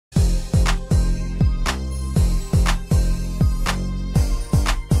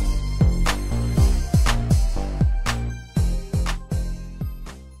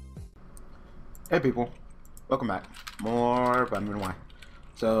Hey people, welcome back. More Abandoned Y.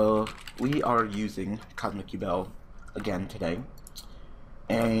 So, we are using Cosmic Yubel again today.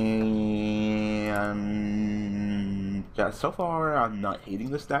 And yeah, so far I'm not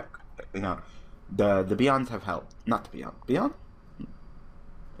hating this deck. You know, the Beyonds have helped. Not the Beyond. Beyond?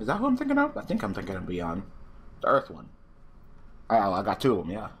 Is that who I'm thinking of? I think I'm thinking of Beyond. The Earth one. Oh, I got two of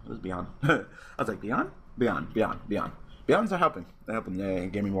them, yeah. It was Beyond. I was like, Beyond? Beyond. Beyonds are helping. They're helping. They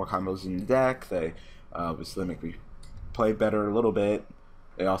give me more combos in the deck. They obviously make me play better a little bit.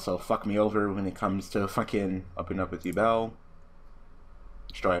 They also fuck me over when it comes to fucking opening up with Yubel.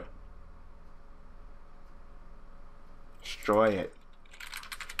 Destroy it. Destroy it.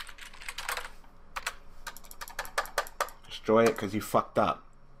 Destroy it because you fucked up.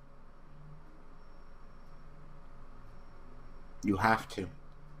 You have to.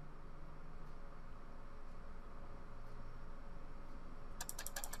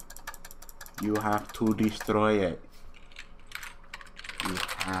 You have to destroy it. You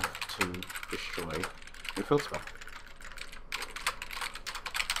have to destroy your field spell.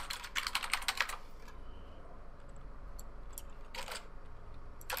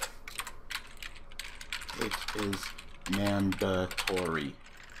 It is mandatory.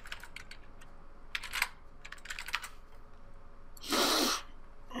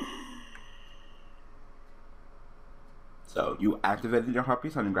 So, you activated your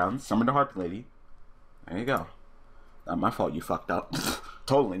Harpy's Hunting Ground, summoned a Harpy Lady. There you go. Not my fault you fucked up.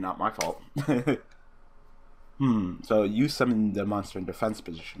 Totally not my fault. So you summoned the monster in defense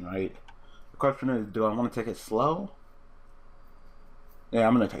position, right? The question is, do I want to take it slow? Yeah,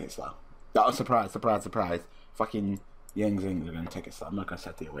 I'm going to take it slow. Oh, surprise. Fucking Yangzings are going to take it slow. I'm not going to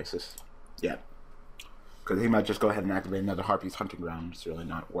set the Oasis yet. Because he might just go ahead and activate another Harpy's Hunting Ground. It's really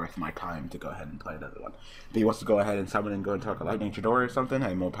not worth my time to go ahead and play another one. If he wants to go ahead and summon and go into like a Lightning Chidori or something,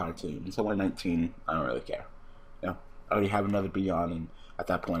 hey, more power to him. It's only 19. I don't really care. Yeah, I already have another Beyond, and at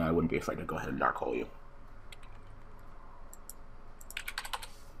that point, I wouldn't be afraid to go ahead and Dark Hole you.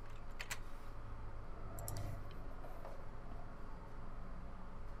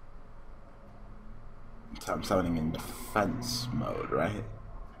 So I'm summoning in defense mode, right?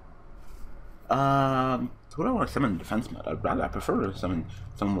 Who do I want to summon in defense mode? I prefer to summon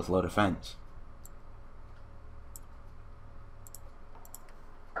someone with low defense.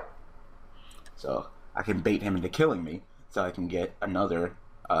 So I can bait him into killing me, so I can get another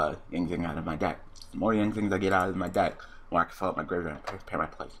Yangzing out of my deck. The more Yangzings I get out of my deck, the more I can fill up my graveyard and prepare my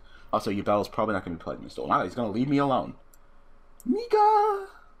place. Also, Yubel is probably not going to be playing this duel. Wow, he's going to leave me alone. Mika!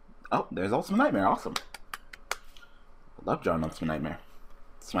 Oh, there's Ultimate Nightmare. Awesome. I love drawing Ultimate Nightmare.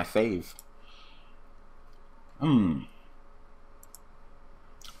 It's my fave. There's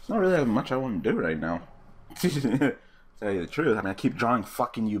not really much I want to do right now. To tell you the truth, I mean, I keep drawing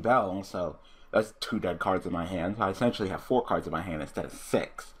fucking Yubel, so that's 2 dead cards in my hand. So I essentially have 4 cards in my hand instead of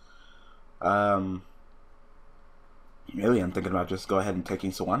 6. Really, I'm thinking about just go ahead and taking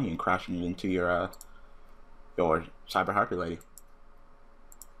Sawani and crashing it into your Cyber Harpy Lady.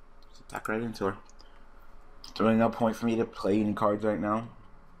 Just attack right into her. There's really no point for me to play any cards right now.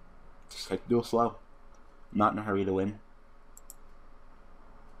 Just take the duel slow. I'm not in a hurry to win.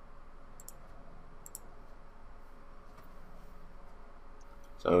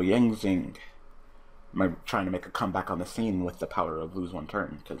 So Yangzing, I'm trying to make a comeback on the scene with the power of lose 1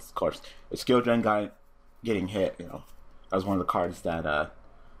 turn, because of course the skill gen guy getting hit, you know, that was one of the cards that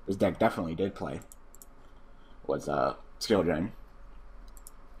this deck definitely did play. Was skill gen.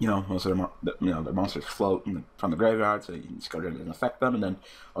 You know, most of the monsters float from the graveyard, so skill gen doesn't affect them, and then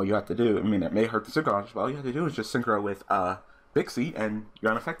all you have to do, I mean, it may hurt the synchro, but all you have to do is just synchro with Bixie, and you're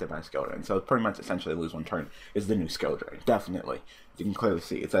unaffected by skill drain. So pretty much essentially lose 1 turn is the new skill drain. Definitely. You can clearly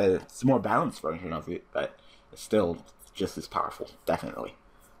see. It's a more balanced version of it, but it's still just as powerful. Definitely.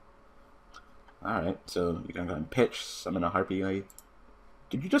 Alright, so you're gonna go and pitch, summon a Harpy.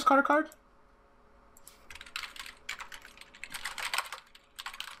 Did you just card a card?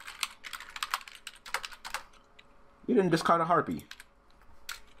 You didn't discard a Harpy.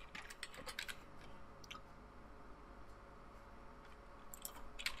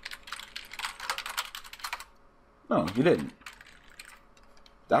 No, you didn't.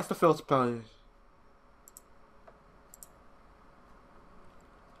 That's the field spell.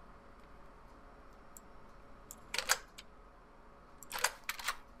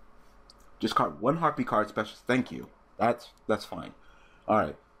 Just card 1 Harpy card special. Thank you. That's fine.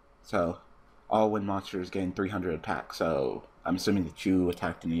 Alright. So all win monsters gain 300 attack. So I'm assuming that you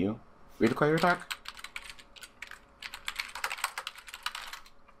attacked into you. Redeclare your attack?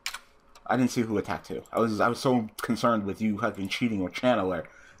 I didn't see who attacked who. I was so concerned with you fucking cheating or channeler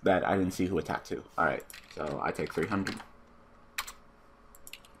that I didn't see who attacked who. Alright, so I take 300.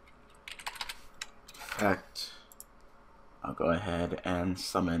 Effect. I'll go ahead and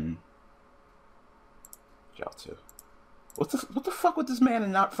summon Gel 2. What the fuck with this man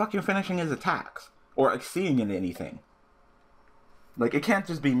and not fucking finishing his attacks? Or exceeding in anything? Like, it can't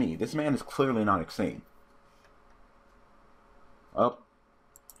just be me. This man is clearly not exceeding. Oh.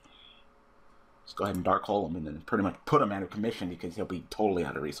 Let's go ahead and Dark Hole him and then pretty much put him out of commission because he'll be totally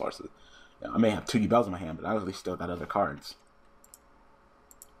out of resources. You know, I may have 2 Yubels in my hand, but I at least still got other cards.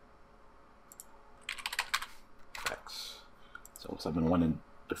 X. So summon 1 in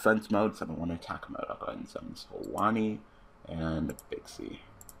defense mode, summon 1 in attack mode. I'll go ahead and summon Sawani and Big C.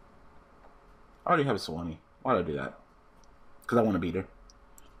 I already have a Sawani. Why did I do that? Because I want to beat her.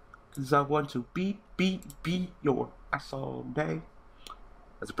 Because I want to beat your ass all day.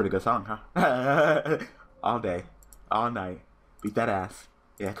 That's a pretty good song, huh? All day. All night. Beat that ass.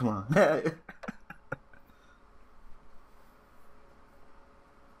 Yeah, come on.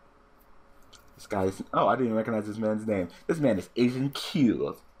 This guy's... Oh, I didn't even recognize this man's name. This man is Asian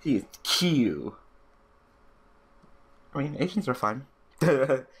Q. He is Q. I mean, Asians are fine.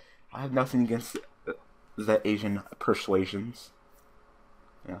 I have nothing against the Asian persuasions.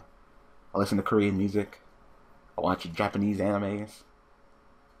 Yeah. I listen to Korean music. I watch Japanese animes.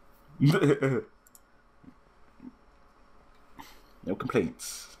 No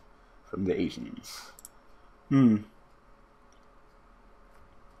complaints from the Asians. Anything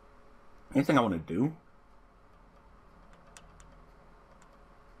I want to do?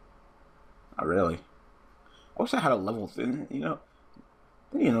 Not really. I wish I had a level,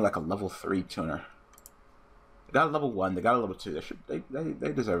 like a level 3 tuner. They got a level 1, they got a level 2. They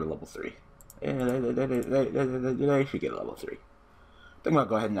deserve a level 3. Yeah, they should get a level 3. I think I'll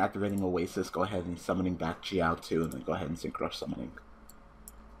go ahead and activating Oasis, go ahead and summoning back Jiao 2, and then go ahead and synchro summoning.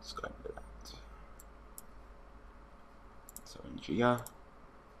 Let's go ahead and do that. Summon Jia.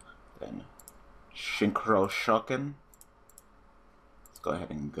 Then Synchro Shoken. Let's go ahead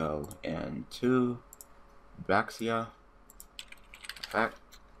and go into Baxia. Effect.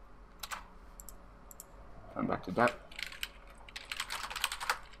 Come back to that.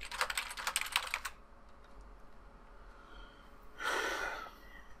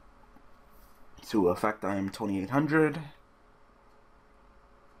 To effect, I am 2800.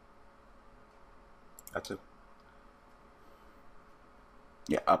 That's it.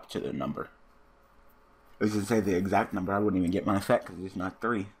 Yeah, up to the number. If it doesn't say the exact number, I wouldn't even get my effect because it's not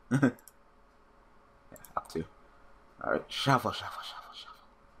 3. Yeah, up to. Alright, shuffle.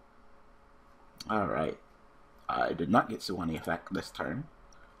 Alright. I did not get Suwani effect this turn.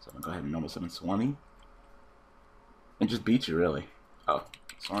 So I'm going to go ahead and normal summon Suwani. And just beat you, really. Oh,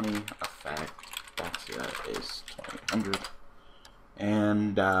 Suwani effect. Baxia is 2800.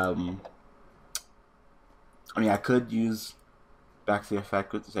 And, I mean, I could use Baxia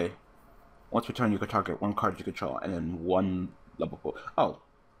effect to say, once per turn you can target 1 card you control and then 1 level 4. Oh,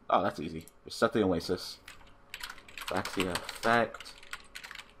 that's easy. Just set the Oasis. Baxia effect.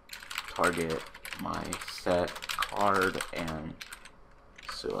 Target my set card and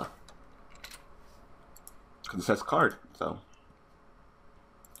Sua. Because it says card, so.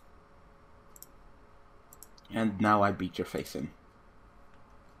 And now I beat your face in.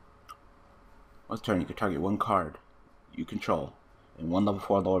 Once turn, you can target 1 card you control and 1 level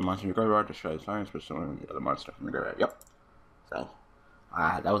 4 lower monster in your graveyard, destroy the science, restore the other monster from your graveyard. Yep. So,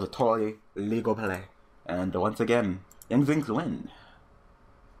 that was a totally legal play. And once again, Inzektors win.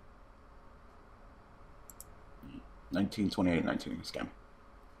 1928-19 scam.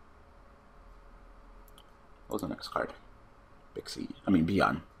 What was the next card? Big C. I mean,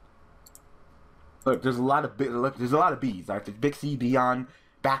 Beyond. Look, there's a lot of there's a lot of B's. Like there's Big C, Beyond,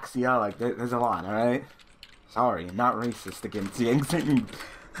 Baxia. Like there's a lot. All right. Sorry, I'm not racist against the Inzektors.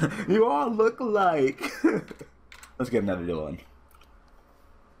 You all look alike. Let's get another duel in.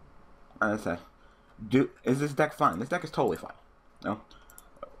 As I say, is this deck fine? This deck is totally fine. No,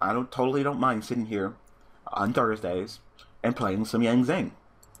 I don't mind sitting here on Thursdays and playing some Inzektors.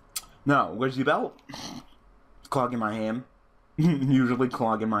 No, where's your belt? Clogging my hand. Usually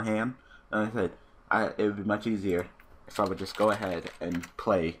clogging my hand. And I said, it would be much easier if I would just go ahead and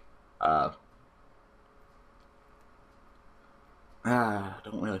play. I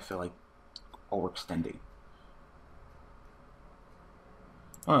don't really feel like overextending.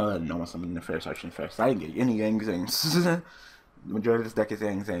 Oh, no one summoned the Fair Search and Fair. I didn't get any Inzektors. The majority of this deck is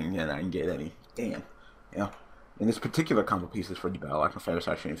Inzektors, and I didn't get any. Damn. Yeah. And this particular combo pieces for Yubel, like a Fair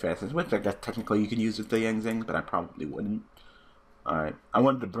Search and Fair, which I guess technically you can use with the Inzektors, but I probably wouldn't. Alright. I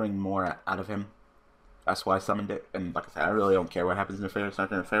wanted to bring more out of him. That's why I summoned it. And like I said, I really don't care what happens in the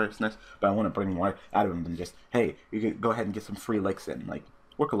nefariousness, but I want to bring more out of him than just, hey, you can go ahead and get some free licks in. Like,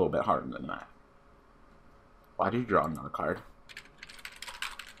 work a little bit harder than that. Why did you draw another card?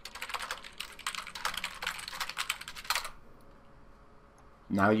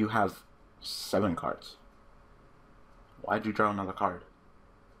 Now you have 7 cards. Why'd you draw another card?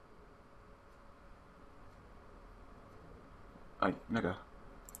 Like, nigga.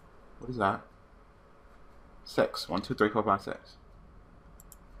 What is that? 6. 1, 2, 3, 4, 5, 6.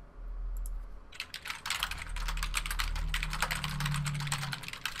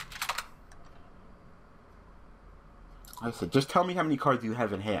 Like I said, just tell me how many cards you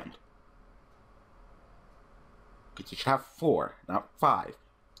have in hand. Because you should have 4, not 5.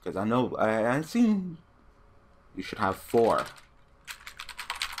 Because I know, I've seen... You should have 4.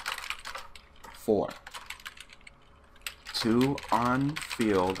 4. 2 on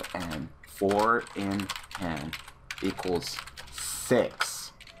field and 4 in hand equals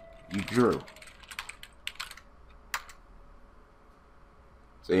 6. You drew.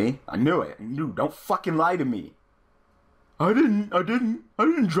 See? I knew it. I knew. Don't fucking lie to me. I didn't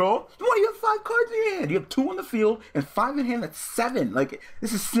draw. Why you have 5 cards in your hand? You have 2 on the field and 5 in hand. That's 7. Like,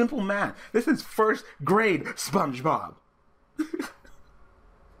 this is simple math. This is first grade SpongeBob.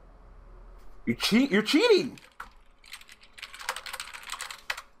 You're cheating.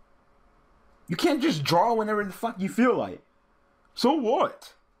 You can't just draw whenever the fuck you feel like. So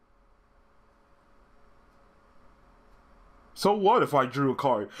what? So what if I drew a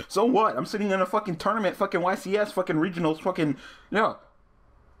card? So what? I'm sitting in a fucking tournament, fucking YCS, fucking regionals, fucking... Yeah.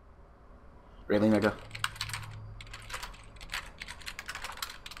 Really, nigga?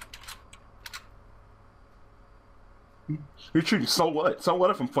 You're cheating. So what? So what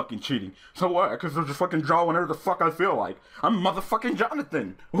if I'm fucking cheating? So what? Because I'll just fucking draw whenever the fuck I feel like. I'm motherfucking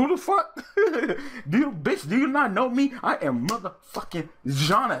Jonathan. Who the fuck? Bitch, do you not know me? I am motherfucking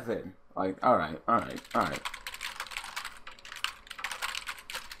Jonathan. Like, alright.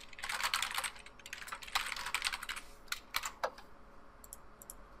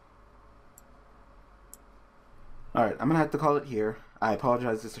 Alright, I'm gonna have to call it here. I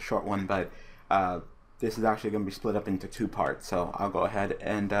apologize, it's a short one, but this is actually gonna be split up into 2 parts. So I'll go ahead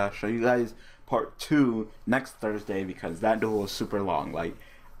and show you guys part 2 next Thursday, because that duel is super long. Like,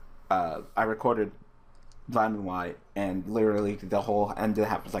 I recorded Blind and White, and literally the whole end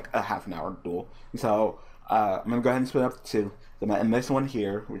was like a half an hour duel. So I'm gonna go ahead and split up to 2. And this one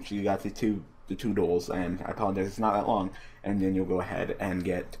here, which you got the two duels, and I apologize, it's not that long. And then you'll go ahead and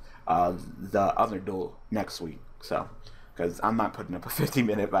get the other duel next week. So, because I'm not putting up a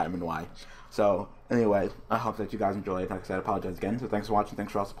 15-minute Vitamin Y. So, anyway, I hope that you guys enjoyed. Like I said, I apologize again. So, thanks for watching.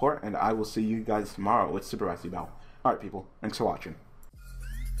 Thanks for all support. And I will see you guys tomorrow with Supervise Yubel. Alright, people. Thanks for watching.